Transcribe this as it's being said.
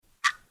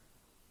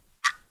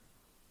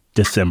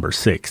December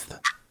 6th,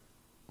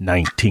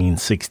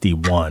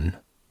 1961.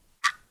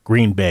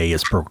 Green Bay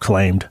is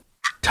proclaimed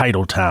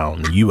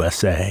Titletown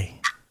USA.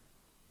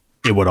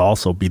 It would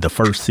also be the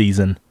first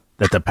season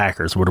that the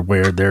Packers would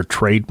wear their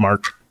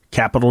trademark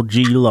capital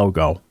G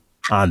logo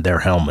on their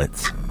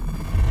helmets.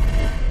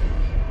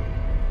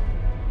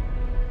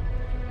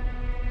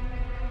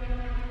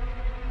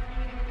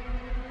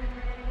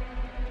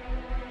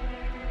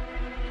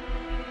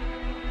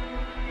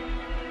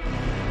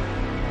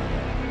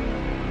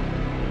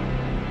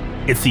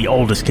 It's the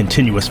oldest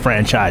continuous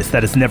franchise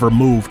that has never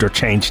moved or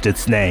changed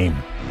its name.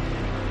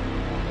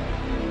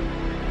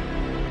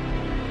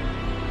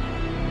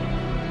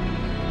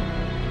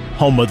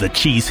 Home of the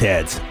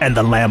Cheeseheads and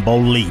the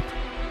Lambeau Leap.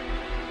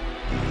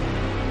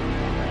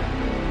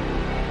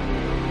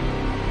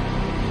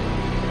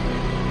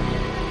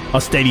 A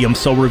stadium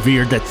so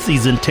revered that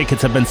season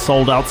tickets have been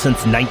sold out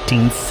since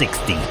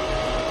 1960.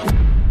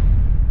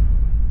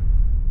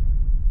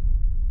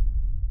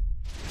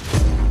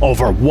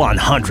 Over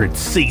 100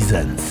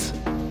 seasons.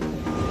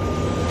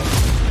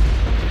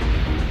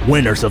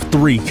 Winners of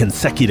 3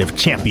 consecutive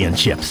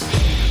championships.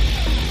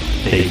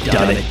 They've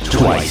done it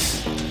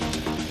twice.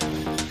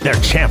 They're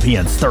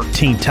champions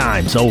 13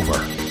 times over.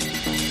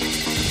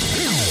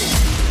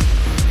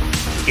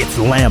 It's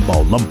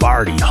Lambeau,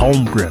 Lombardi,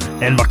 Holmgren,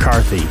 and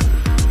McCarthy.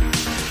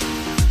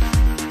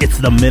 It's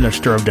the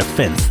Minister of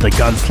Defense, the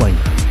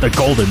Gunslinger, the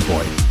Golden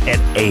Boy,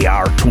 and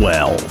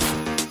AR-12.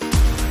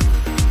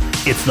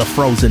 It's the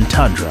frozen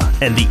tundra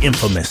and the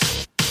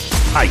infamous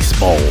Ice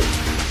Bowl.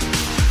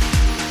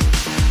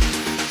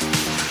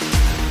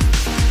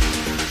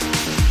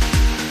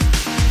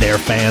 Their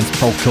fans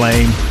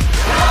proclaim,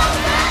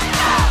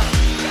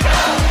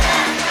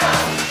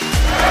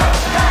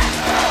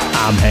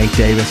 I'm Hank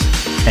Davis,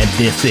 and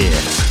this is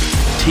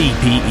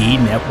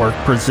TPE Network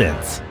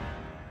Presents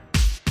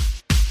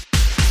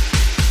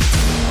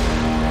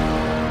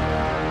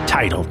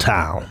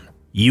Titletown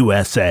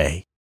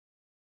USA.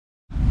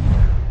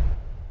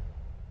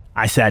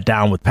 I sat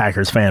down with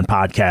Packers Fan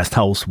Podcast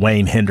host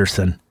Wayne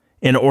Henderson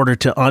in order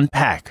to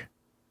unpack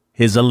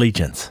his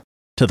allegiance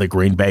to the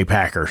Green Bay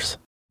Packers.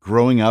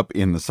 Growing up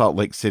in the Salt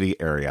Lake City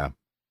area,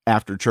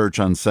 after church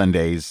on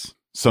Sundays,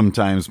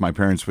 sometimes my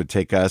parents would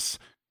take us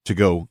to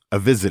go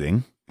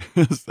visiting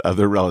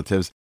other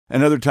relatives,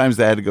 and other times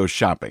they had to go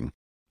shopping,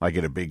 like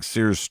at a big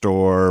Sears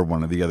store,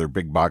 one of the other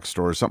big box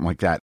stores, something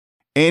like that.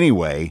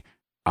 Anyway,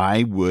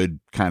 I would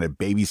kind of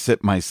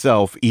babysit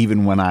myself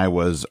even when I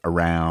was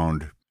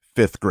around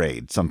 5th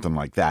grade, something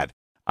like that.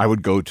 I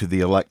would go to the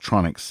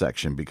electronics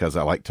section because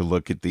I like to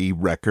look at the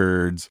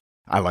records.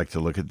 I like to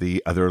look at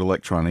the other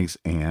electronics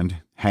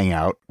and hang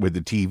out with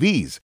the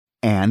TVs.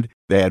 And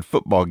they had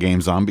football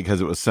games on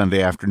because it was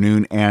Sunday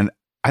afternoon. And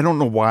I don't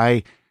know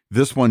why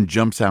this one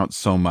jumps out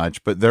so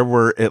much, but there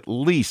were at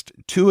least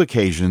 2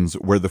 occasions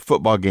where the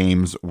football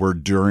games were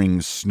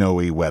during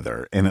snowy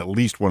weather. And at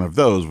least one of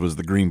those was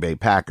the Green Bay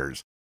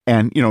Packers.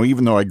 And, you know,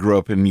 even though I grew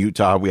up in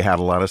Utah, we had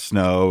a lot of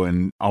snow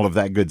and all of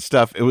that good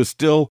stuff. It was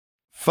still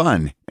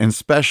fun and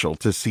special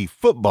to see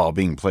football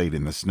being played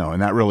in the snow.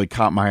 And that really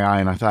caught my eye.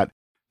 And I thought,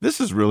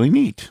 this is really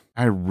neat.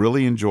 I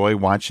really enjoy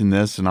watching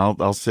this. And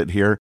I'll sit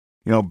here,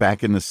 you know,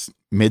 back in the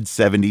mid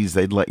 70s,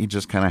 they'd let you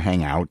just kind of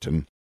hang out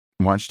and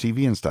watch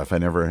TV and stuff. I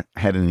never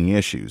had any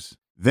issues.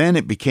 Then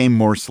it became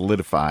more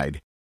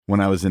solidified when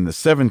I was in the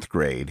 7th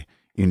grade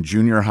in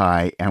junior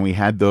high. And we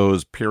had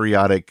those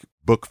periodic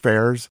book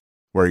fairs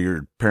where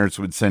your parents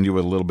would send you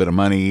with a little bit of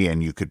money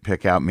and you could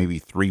pick out maybe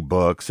 3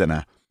 books and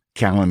a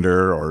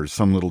calendar or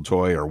some little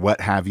toy or what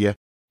have you.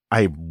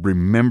 I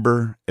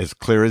remember as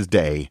clear as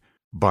day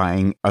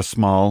buying a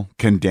small,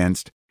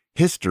 condensed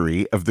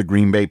history of the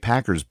Green Bay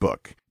Packers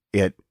book.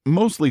 It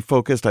mostly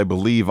focused, I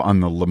believe, on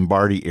the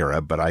Lombardi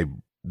era, but I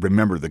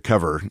remember the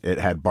cover. It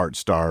had Bart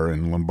Starr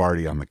and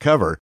Lombardi on the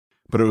cover,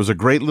 but it was a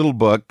great little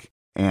book.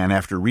 And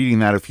after reading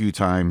that a few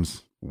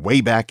times, way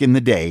back in the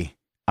day,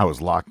 I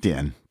was locked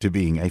in to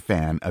being a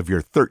fan of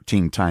your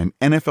 13-time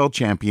NFL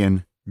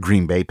champion,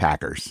 Green Bay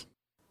Packers.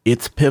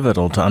 It's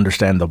pivotal to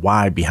understand the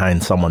why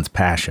behind someone's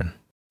passion.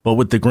 But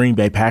with the Green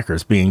Bay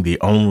Packers being the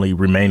only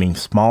remaining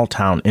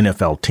small-town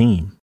NFL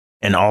team,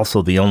 and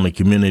also the only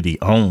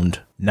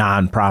community-owned,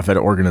 non-profit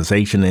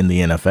organization in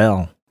the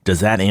NFL, does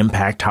that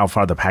impact how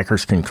far the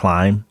Packers can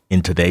climb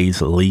in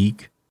today's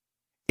league?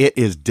 It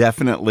is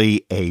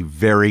definitely a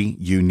very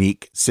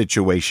unique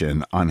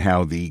situation on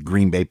how the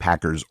Green Bay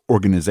Packers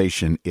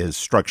organization is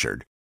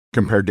structured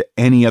compared to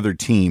any other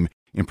team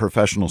in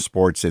professional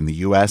sports in the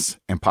U.S.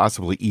 and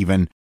possibly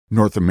even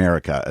North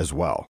America as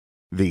well.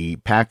 The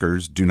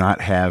Packers do not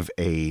have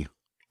a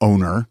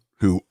owner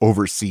who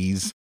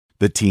oversees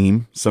the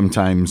team,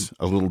 sometimes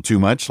a little too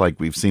much, like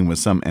we've seen with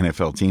some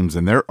NFL teams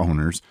and their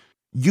owners.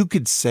 You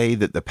could say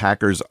that the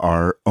Packers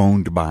are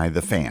owned by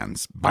the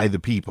fans, by the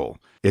people.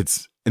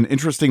 It's an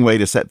interesting way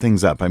to set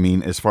things up. I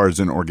mean, as far as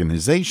an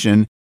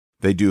organization,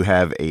 they do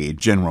have a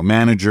general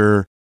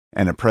manager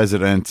and a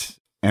president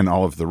and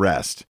all of the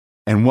rest.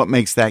 And what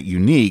makes that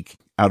unique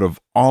out of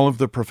all of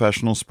the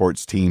professional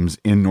sports teams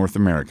in North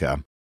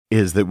America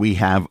is that we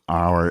have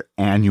our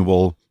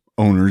annual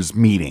owners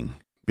meeting,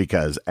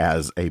 because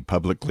as a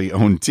publicly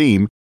owned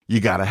team, you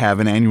got to have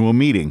an annual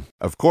meeting.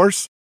 Of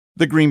course,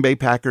 the Green Bay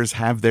Packers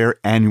have their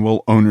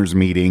annual owners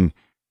meeting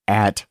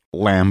at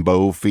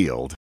Lambeau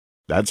Field.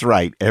 That's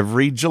right.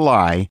 Every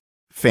July,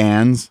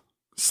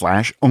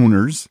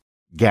 fans/owners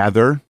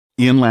gather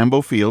in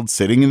Lambeau Field,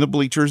 sitting in the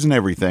bleachers and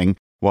everything,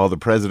 while the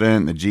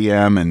president, the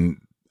GM, and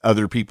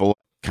other people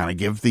kind of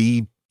give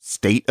the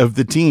state of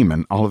the team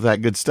and all of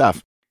that good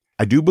stuff.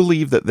 I do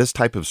believe that this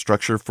type of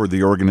structure for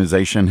the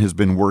organization has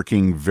been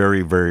working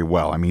very, very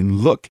well. I mean,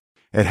 look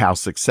at how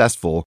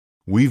successful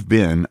we've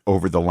been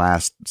over the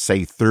last,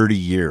 say, 30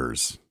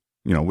 years,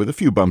 with a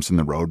few bumps in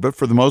the road, but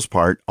for the most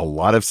part, a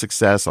lot of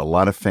success, a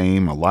lot of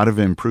fame, a lot of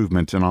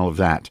improvement and all of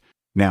that.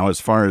 Now, as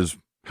far as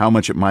how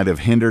much it might have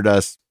hindered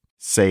us,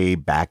 say,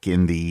 back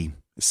in the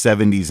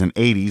 70s and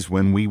 80s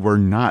when we were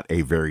not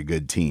a very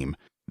good team,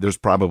 there's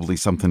probably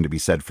something to be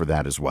said for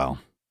that as well.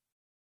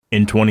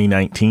 In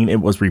 2019,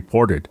 it was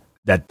reported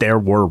that there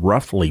were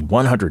roughly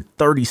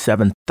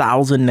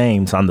 137,000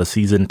 names on the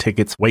season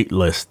tickets wait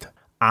list.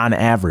 On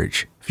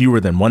average, fewer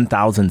than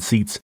 1,000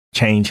 seats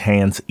change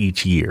hands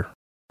each year.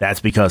 That's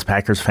because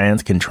Packers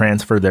fans can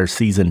transfer their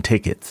season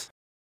tickets.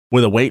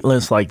 With a wait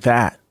list like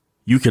that,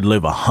 you could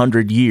live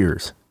 100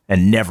 years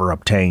and never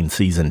obtain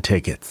season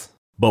tickets.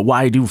 But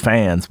why do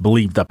fans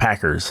believe the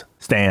Packers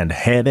stand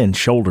head and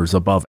shoulders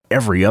above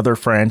every other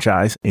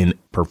franchise in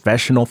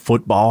professional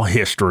football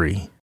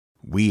history?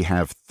 We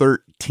have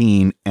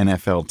 13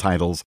 NFL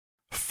titles,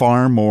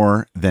 far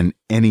more than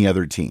any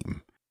other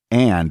team.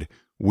 And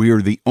we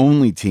are the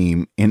only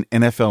team in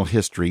NFL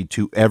history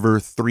to ever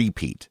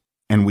three-peat,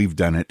 and we've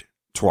done it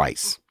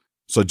twice.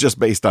 So just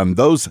based on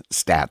those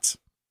stats,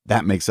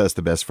 that makes us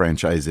the best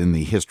franchise in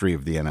the history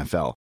of the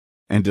NFL.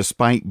 And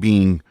despite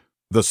being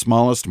the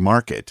smallest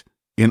market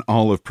in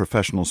all of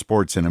professional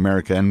sports in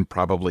America and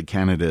probably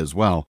Canada as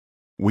well,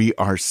 we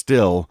are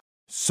still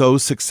so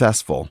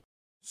successful,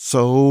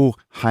 so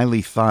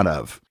highly thought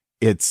of.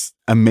 It's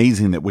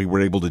amazing that we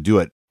were able to do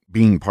it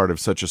being part of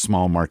such a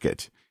small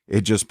market.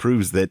 It just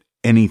proves that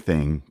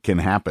anything can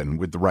happen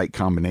with the right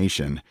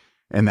combination.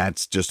 And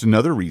that's just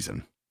another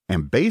reason.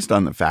 And based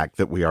on the fact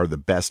that we are the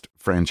best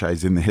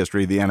franchise in the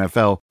history of the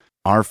NFL,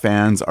 our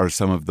fans are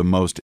some of the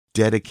most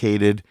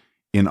dedicated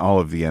in all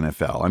of the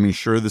NFL. I mean,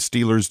 sure, the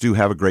Steelers do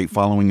have a great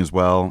following as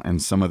well,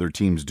 and some other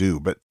teams do,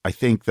 but I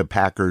think the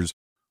Packers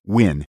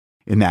win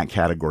in that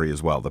category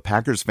as well. The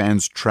Packers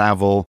fans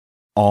travel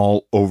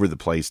all over the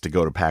place to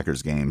go to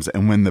Packers games,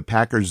 and when the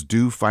Packers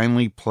do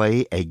finally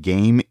play a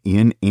game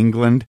in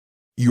England,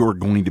 you're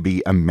going to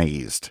be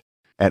amazed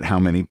at how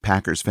many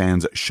Packers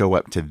fans show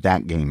up to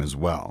that game as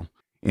well.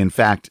 In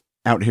fact,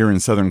 out here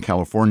in Southern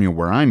California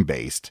where I'm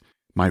based,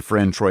 my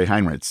friend Troy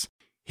Heinrichs,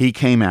 he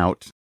came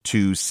out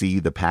to see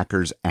the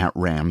Packers at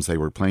Rams. They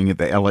were playing at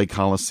the LA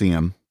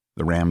Coliseum,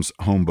 the Rams'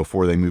 home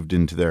before they moved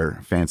into their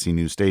fancy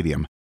new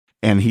stadium.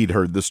 And he'd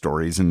heard the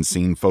stories and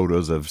seen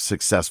photos of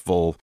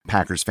successful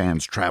Packers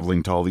fans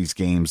traveling to all these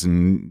games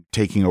and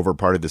taking over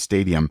part of the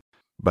stadium.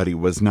 But he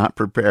was not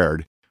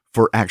prepared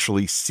for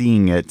actually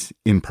seeing it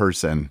in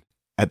person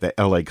at the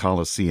LA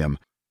Coliseum.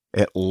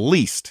 At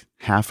least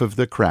half of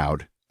the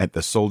crowd at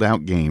the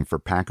sold-out game for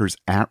Packers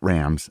at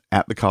Rams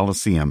at the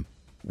Coliseum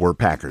were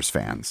Packers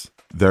fans.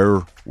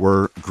 There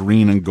were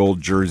green and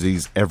gold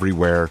jerseys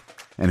everywhere,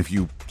 and if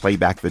you play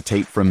back the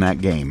tape from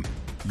that game,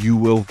 you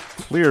will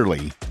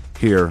clearly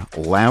hear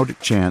loud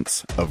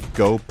chants of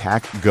 "Go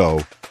Pack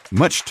Go,"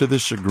 much to the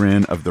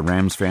chagrin of the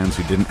Rams fans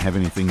who didn't have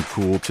anything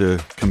cool to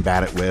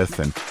combat it with,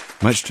 and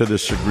much to the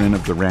chagrin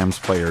of the Rams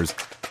players.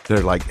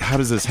 They're like, how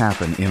does this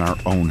happen in our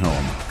own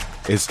home?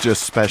 It's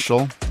just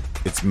special,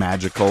 it's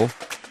magical,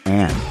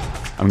 and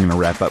I'm going to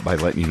wrap up by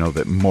letting you know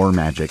that more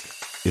magic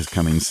is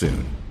coming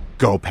soon.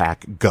 Go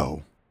Pack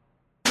Go.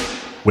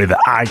 With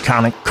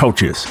iconic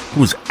coaches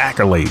whose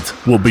accolades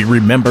will be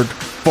remembered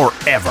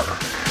forever.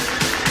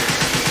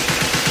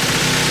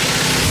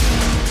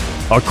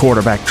 A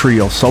quarterback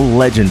trio so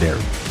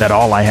legendary that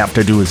all I have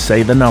to do is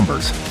say the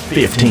numbers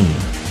 15,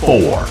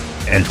 4,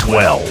 and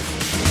 12.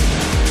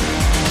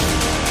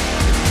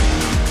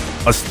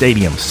 A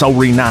stadium so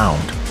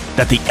renowned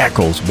that the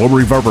echoes will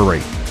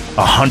reverberate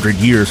 100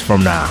 years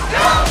from now.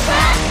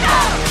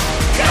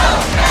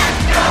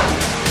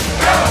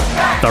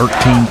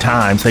 13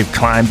 times they've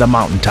climbed the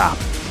mountaintop,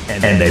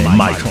 and they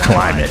might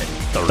climb it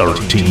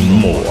 13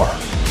 more.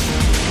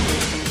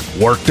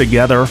 Work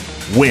together,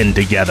 win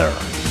together.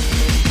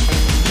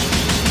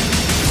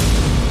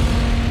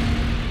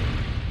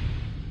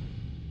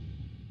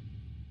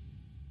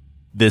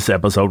 This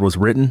episode was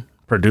written,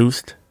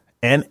 produced,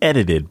 and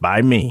edited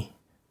by me,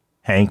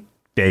 Hank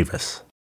Davis.